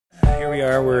Here we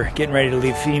are, we're getting ready to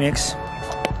leave Phoenix.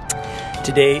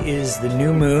 Today is the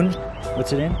new moon.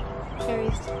 What's it in?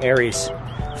 Aries. Aries.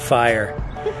 Fire.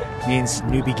 Means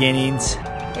new beginnings.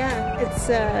 Yeah, it's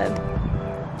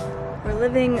we're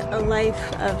living a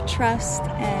life of trust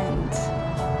and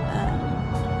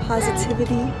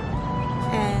positivity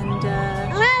and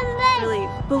really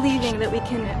believing that we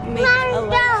can make a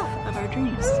life of our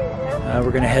dreams.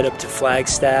 We're going to head up to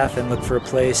Flagstaff and look for a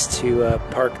place to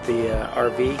park the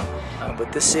RV.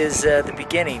 But this is the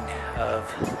beginning of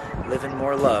living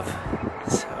more love.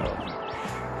 So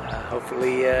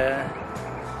hopefully,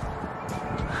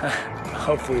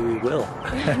 hopefully we will.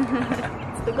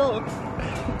 That's the goal.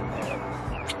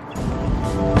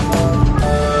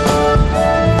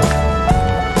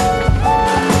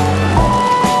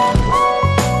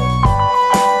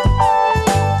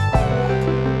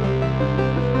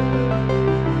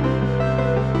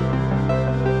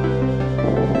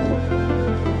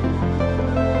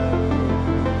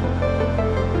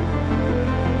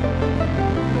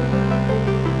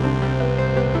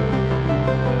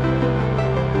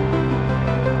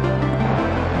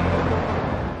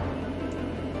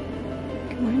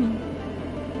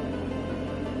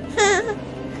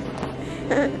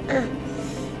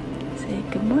 Say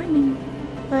good morning.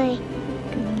 Hi.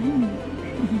 Good morning.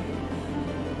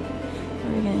 What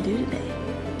are we gonna do today?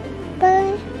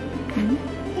 Bye.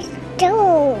 Let's go.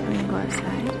 We're gonna go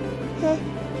outside.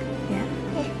 Yeah.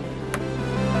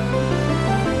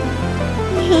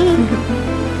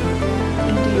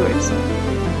 And do yours.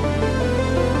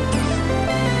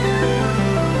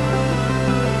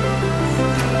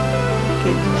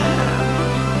 Good job.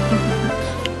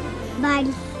 Bye.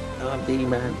 I'm Dee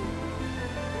Man.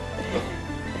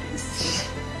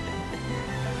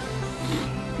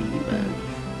 Dee Man.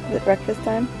 Is it breakfast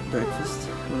time? Breakfast?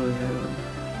 What do we have?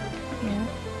 Yeah.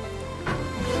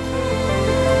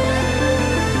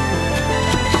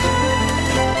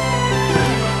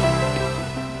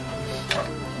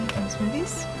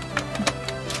 Smoothies?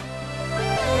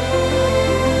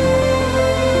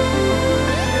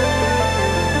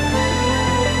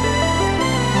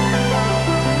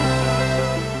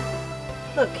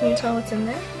 Look, can you tell what's in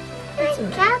there? What's in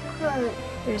there? Chocolate.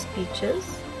 There's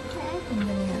peaches and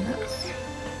bananas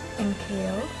and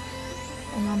kale.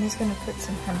 And Mommy's gonna put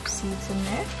some hemp seeds in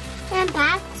there. And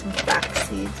back. Some flax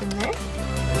seeds in there.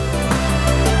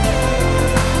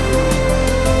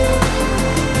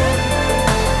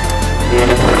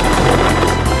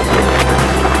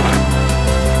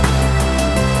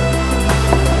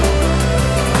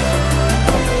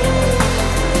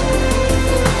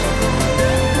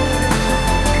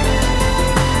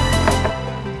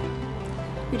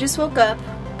 We just woke up.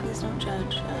 Please don't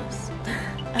judge us.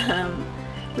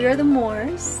 We are the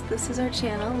Moors. This is our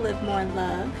channel, Live More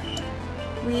Love.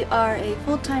 We are a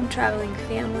full-time traveling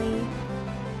family.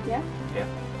 Yeah? Yeah.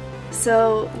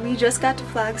 So we just got to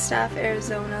Flagstaff,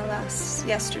 Arizona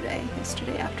yesterday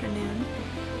afternoon.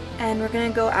 And we're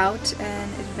gonna go out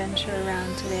and adventure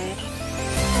around today.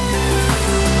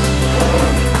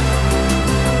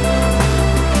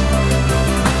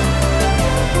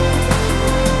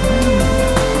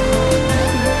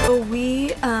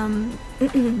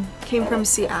 Came from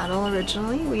Seattle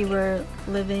originally. We were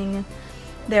living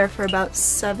there for about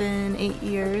 7-8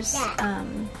 years.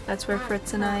 That's where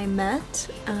Fritz and I met.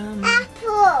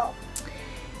 Apple.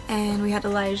 And we had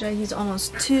Elijah, he's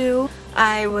almost 2.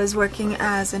 I was working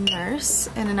as a nurse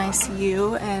in an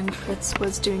ICU, and Fritz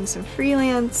was doing some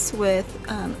freelance with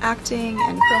acting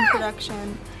and film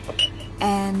production,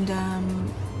 and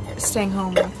staying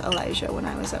home with Elijah when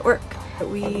I was at work.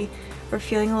 We were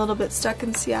feeling a little bit stuck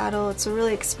in Seattle. It's a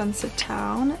really expensive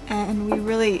town, and we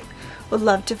really would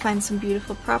love to find some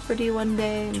beautiful property one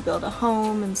day and build a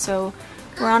home, and so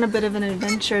we're on a bit of an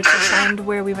adventure to find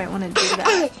where we might want to do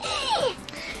that.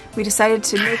 We decided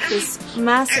to make this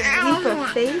massive leap of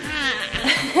faith.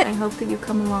 I hope that you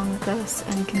come along with us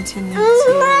and continue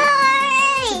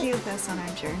to be with us on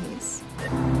our journeys.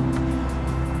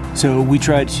 So we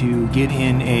try to get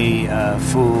in a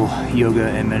full yoga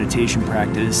and meditation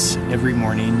practice every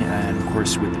morning, and of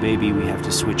course with the baby we have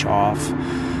to switch off.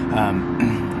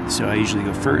 So I usually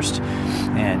go first,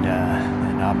 and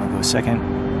I'm gonna go second.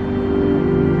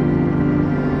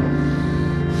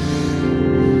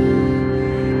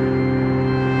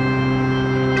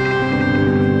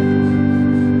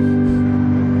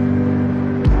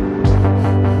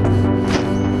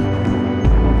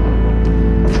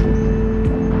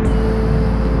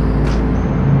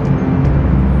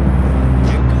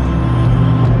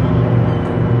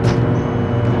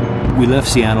 We left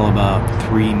Seattle about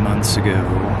 3 months ago.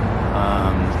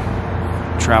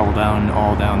 travel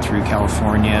all down through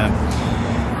California,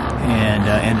 and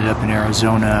ended up in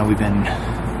Arizona. We've been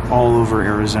all over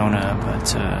Arizona,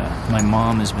 but my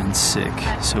mom has been sick,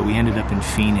 so we ended up in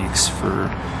Phoenix for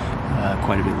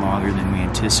quite a bit longer than we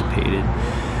anticipated.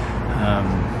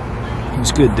 It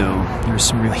was good though. There was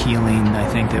some real healing, I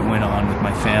think, that went on with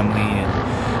my family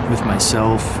and with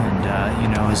myself, and you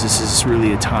know, as this is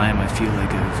really a time, I feel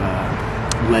like, of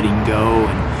letting go,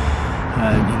 and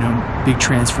you know, big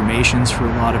transformations for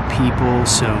a lot of people,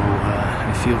 so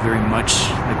I feel very much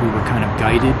like we were kind of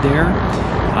guided there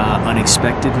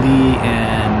unexpectedly,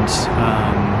 and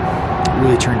it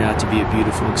really turned out to be a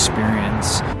beautiful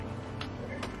experience.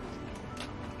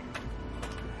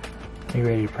 Are you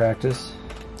ready to practice?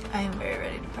 I am very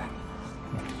ready to practice.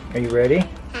 Are you ready?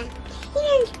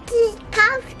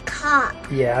 Popcorn.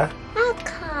 Yeah.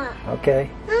 Popcorn. Okay.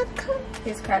 Popcorn.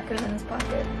 He has crackers in his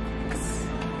pocket.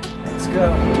 Let's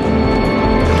go.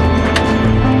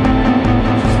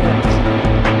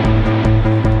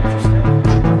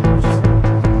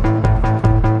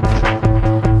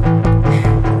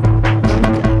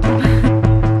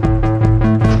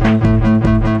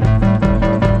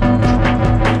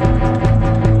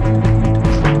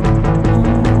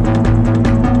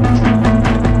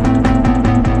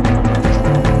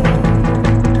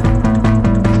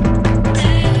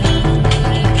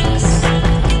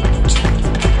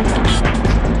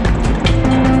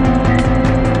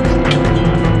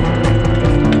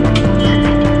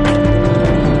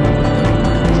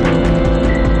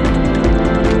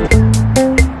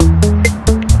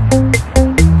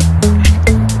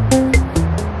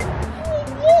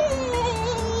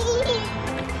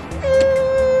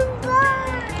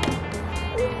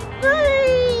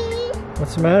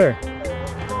 What's the matter?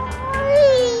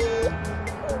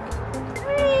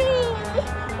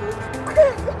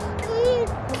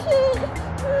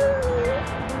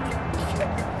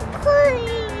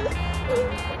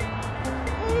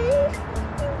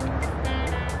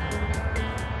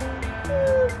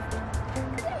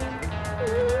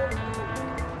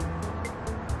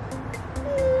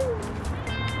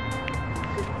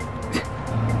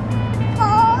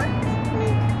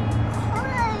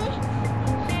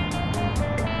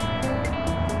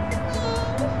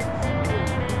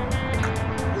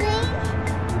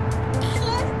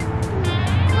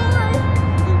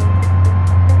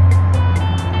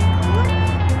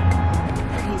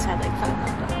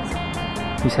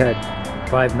 He's had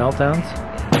 5 meltdowns.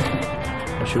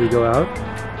 Or should we go out?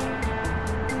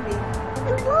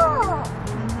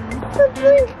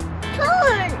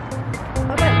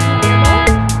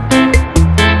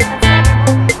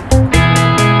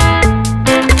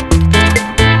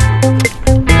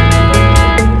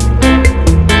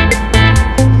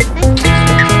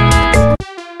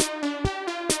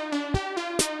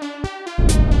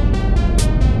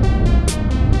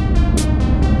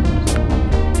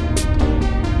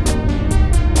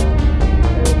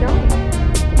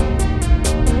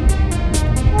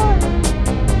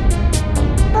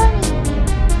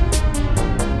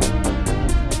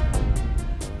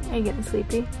 Are you getting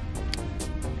sleepy?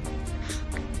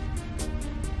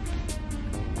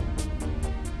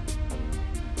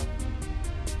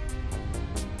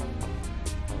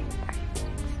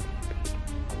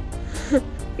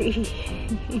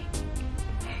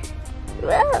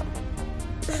 Whoa.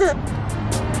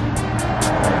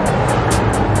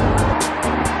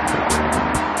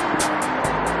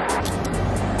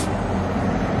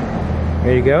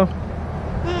 Ready to go?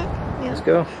 Yeah. Let's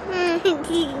go.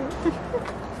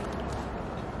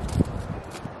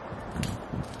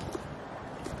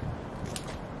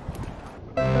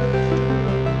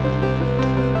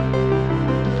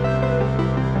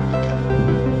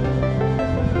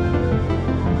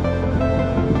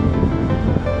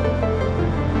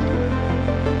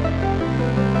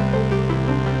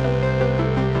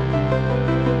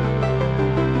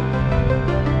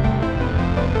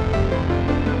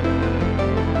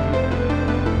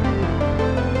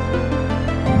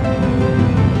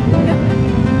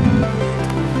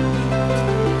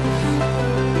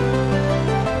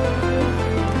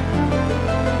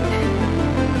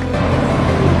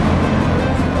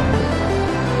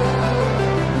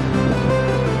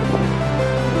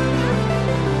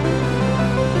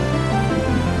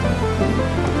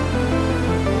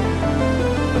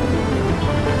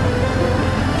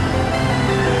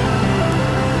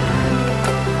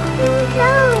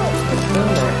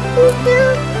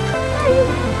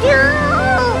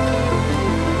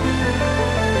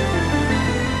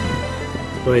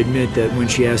 But I admit that when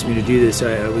she asked me to do this,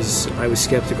 I was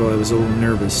skeptical. I was a little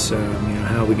nervous. You know,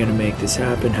 how are we going to make this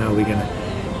happen? How are we going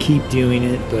to keep doing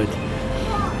it? But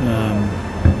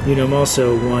You know, I'm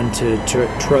also one to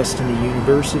trust in the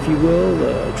universe, if you will,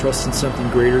 trust in something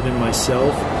greater than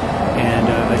myself. And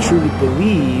I truly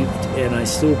believed, and I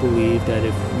still believe, that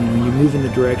if you move in the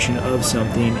direction of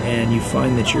something and you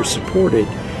find that you're supported,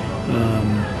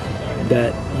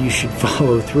 that you should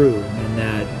follow through, and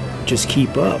that just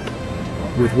keep up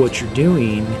with what you're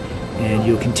doing, and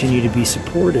you'll continue to be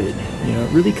supported. You know,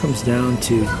 it really comes down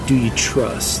to, do you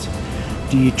trust?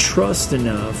 Do you trust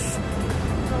enough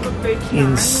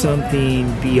in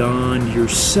something beyond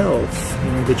yourself,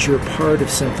 you know, that you're a part of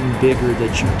something bigger,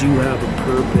 that you do have a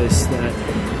purpose, that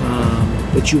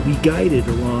you'll be guided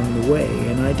along the way?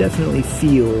 And I definitely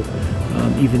feel,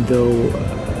 even though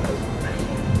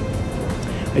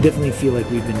I definitely feel like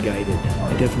we've been guided.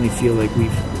 I definitely feel like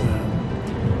we've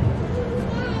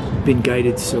been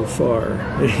guided so far.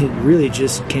 It really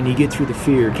just, can you get through the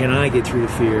fear? Can I get through the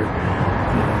fear?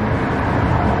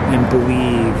 And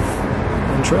believe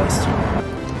and trust.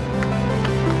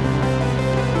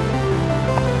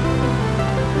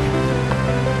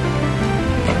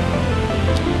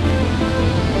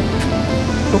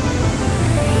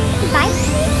 Bike?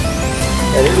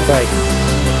 That is a bike.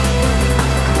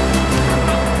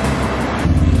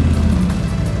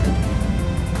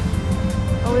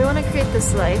 Well, we want to create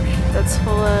this life that's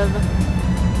full of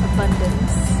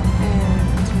abundance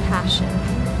and passion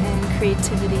and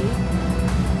creativity,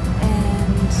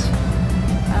 and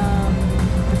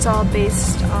it's all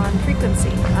based on frequency,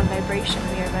 on vibration.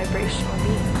 We are vibrational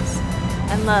beings,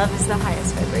 and love is the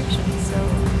highest vibration. So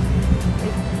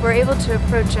if we're able to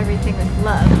approach everything with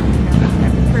love, you know,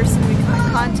 every person we come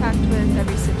in contact with,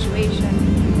 every situation,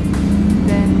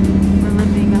 then we're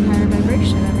living a higher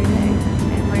vibration every day,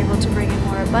 and we're able to bring in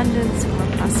more abundance and more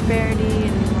prosperity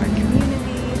and more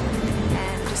community,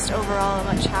 and just overall a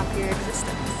much happier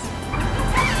existence.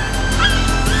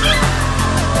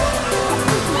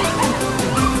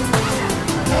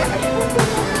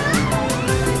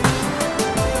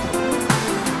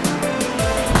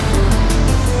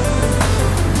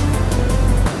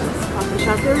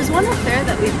 There was one up there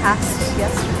that we passed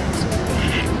yesterday.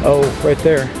 Oh, right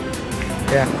there.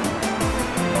 Yeah.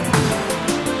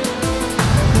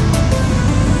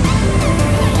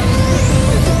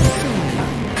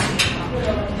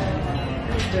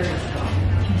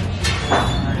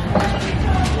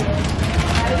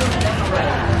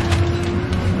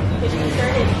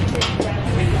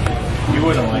 You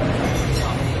wouldn't like it.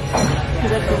 Is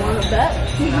that the one with that?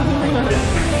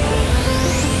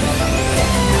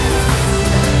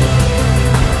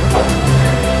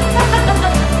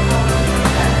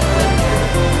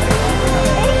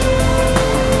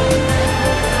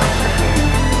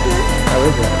 How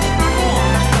is that?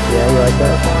 Yeah, you like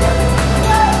that?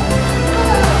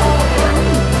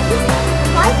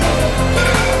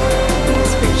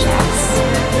 It's for chess.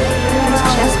 Those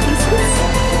chess pieces.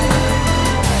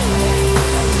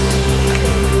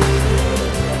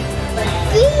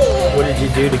 What did you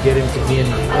do to get him to be in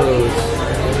the pose?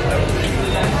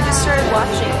 I just started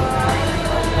watching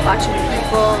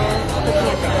people, looking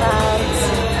at the clouds.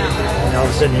 And all of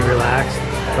a sudden you relaxed,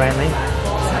 finally?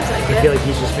 I feel like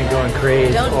he's just been going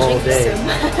crazy all day.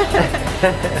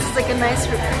 This is like a nice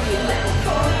reprieve.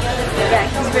 Yeah,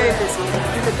 he's very busy.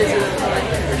 He's a busy little boy,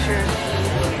 for sure.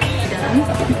 Done.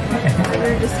 We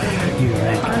were just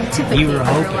You were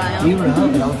hoping. You were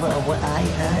hoping over what I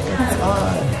had. It's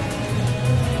on.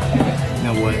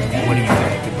 Now what do you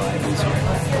think goodbye is here?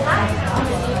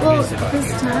 Well,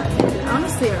 this time,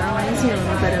 honestly, it reminds me a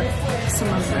little bit of some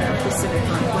of the Pacific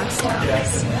Northwest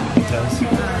towns. It does.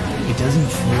 It doesn't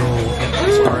feel,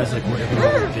 as far as like wherever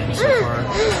we've been so far,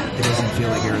 it doesn't feel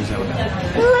like Arizona.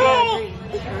 It really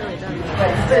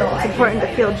does. It's important to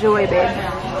feel joy, babe.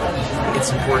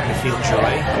 It's important to feel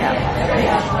joy.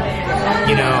 Yeah.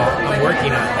 You know, I'm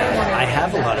working on that. I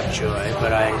have a lot of joy,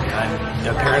 but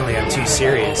apparently I'm too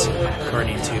serious,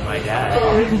 according to my dad.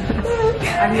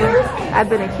 I mean, I've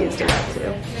been accused of that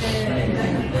too.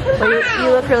 But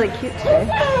you look really cute today.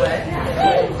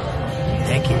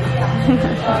 Thank you. I'm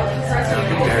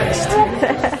embarrassed.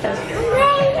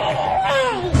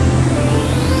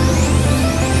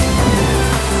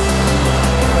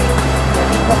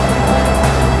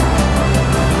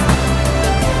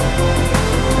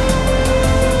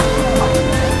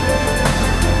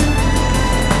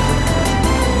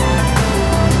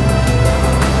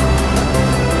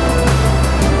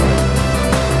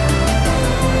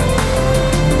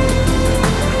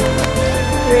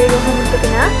 You ready to go home and take a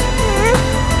nap?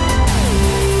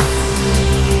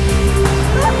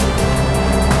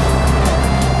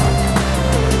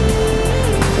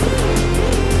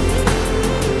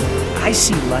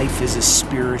 life is a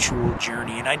spiritual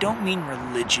journey, and I don't mean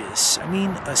religious. I mean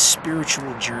a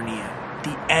spiritual journey.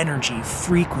 The energy,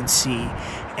 frequency,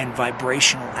 and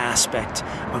vibrational aspect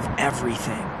of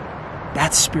everything.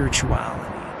 That's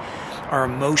spirituality. Our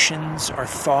emotions, our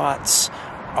thoughts,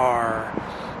 our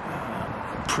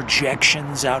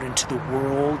projections out into the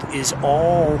world is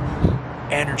all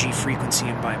energy, frequency,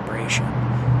 and vibration.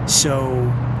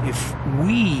 So if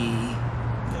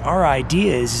our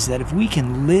idea is that if we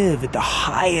can live at the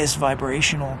highest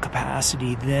vibrational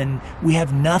capacity, then we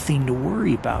have nothing to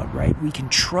worry about, right? We can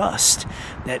trust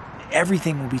that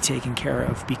everything will be taken care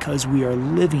of because we are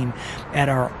living at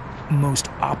our most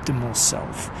optimal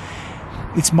self.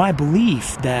 It's my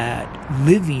belief that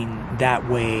living that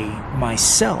way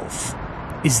myself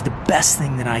is the best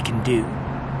thing that I can do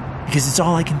because it's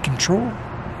all I can control.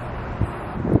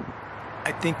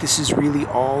 I think this is really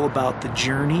all about the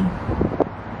journey.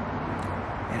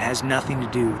 It has nothing to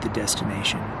do with the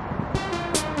destination.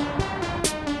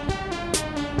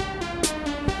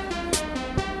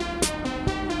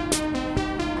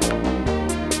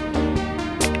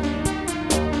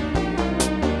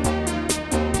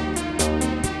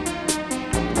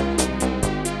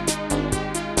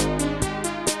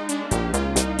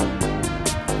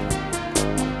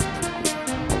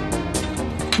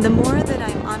 The more that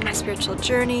I'm on my spiritual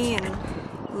journey and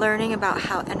learning about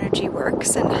how energy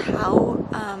works and how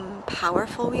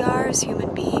powerful we are as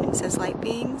human beings, as light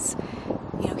beings,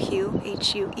 you know, Hue,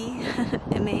 H-U-E,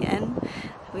 M-A-N,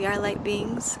 we are light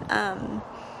beings, I'm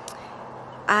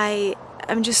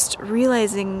just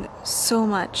realizing so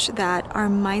much that our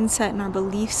mindset and our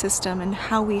belief system and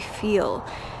how we feel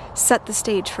set the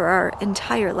stage for our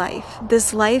entire life.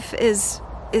 This life is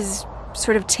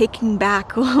sort of taking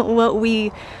back what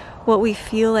we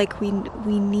feel like we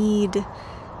need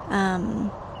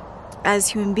as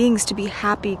human beings to be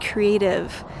happy,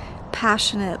 creative,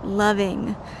 passionate,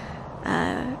 loving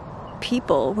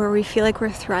people, where we feel like we're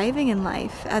thriving in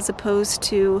life as opposed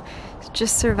to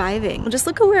just surviving. Just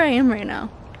look at where I am right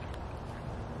now.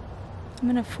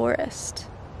 I'm in a forest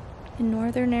in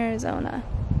northern Arizona.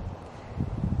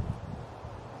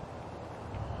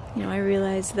 You know, I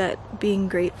realized that being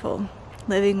grateful,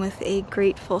 living with a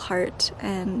grateful heart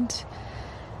and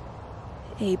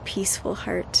a peaceful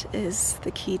heart is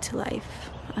the key to life.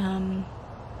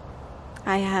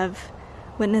 I have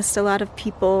witnessed a lot of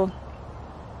people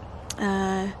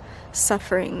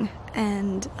suffering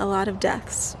and a lot of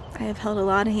deaths. I have held a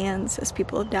lot of hands as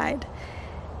people have died.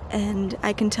 And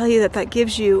I can tell you that that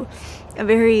gives you a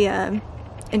very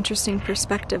interesting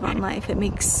perspective on life. It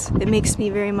makes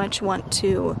me very much want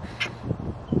to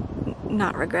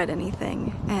not regret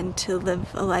anything and to live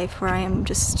a life where I am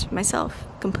just myself,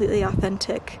 completely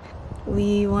authentic.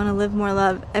 We want to live more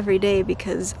love every day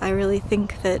because I really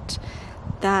think that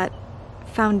that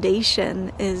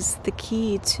foundation is the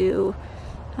key to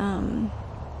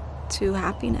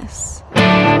happiness.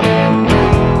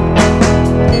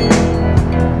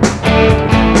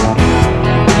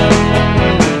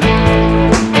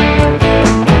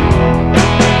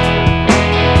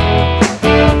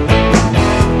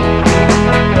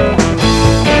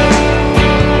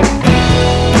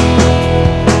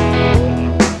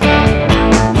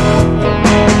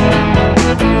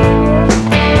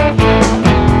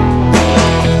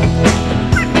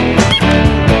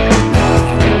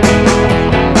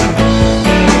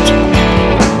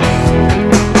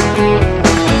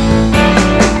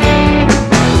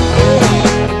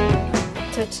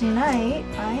 Tonight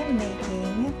I am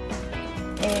making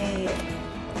a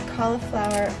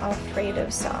cauliflower Alfredo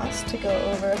sauce to go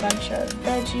over a bunch of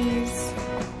veggies,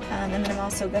 and then I'm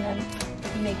also going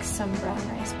to make some brown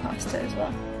rice pasta as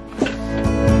well.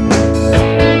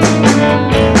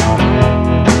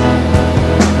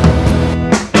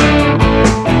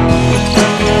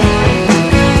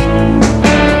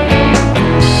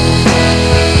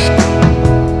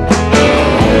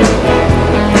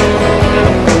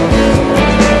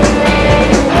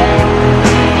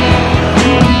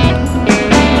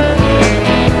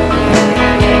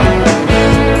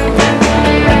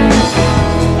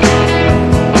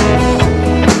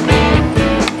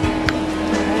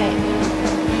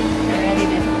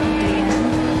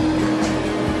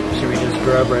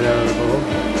 Right out of the bowl.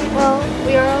 Well,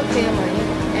 we are all family,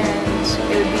 and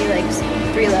it would be like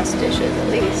 3 less dishes at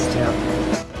least. Yeah.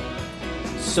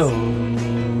 So.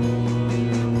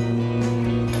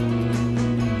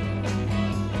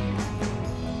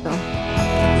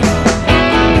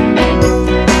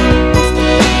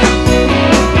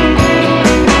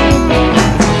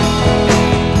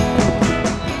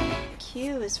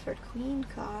 Q is for queen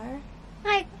car.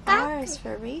 Like R is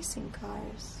for racing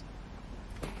cars.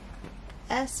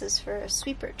 S is for a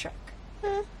sweeper truck.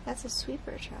 Hmm. That's a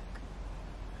sweeper truck.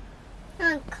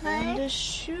 Okay. And a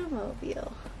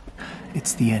shoemobile.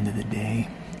 It's the end of the day.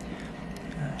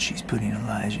 She's putting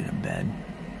Elijah to bed.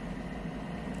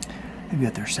 They've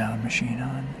got their sound machine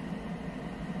on.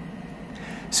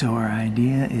 So our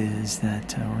idea is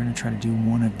that we're going to try to do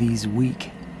one of these a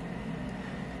week.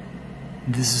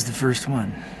 This is the first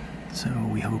one. So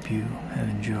we hope you have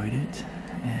enjoyed it,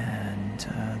 and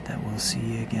that we'll see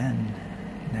you again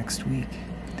next week.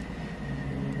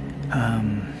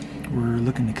 We're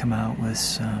looking to come out with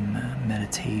some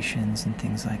meditations and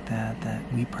things like that that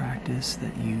we practice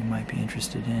that you might be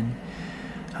interested in.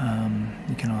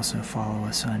 You can also follow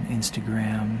us on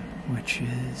Instagram, which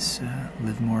is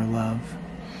LiveMorLove,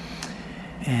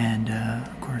 and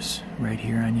of course right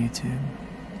here on YouTube.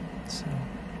 So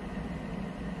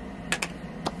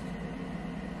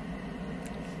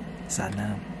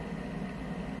Sadnam.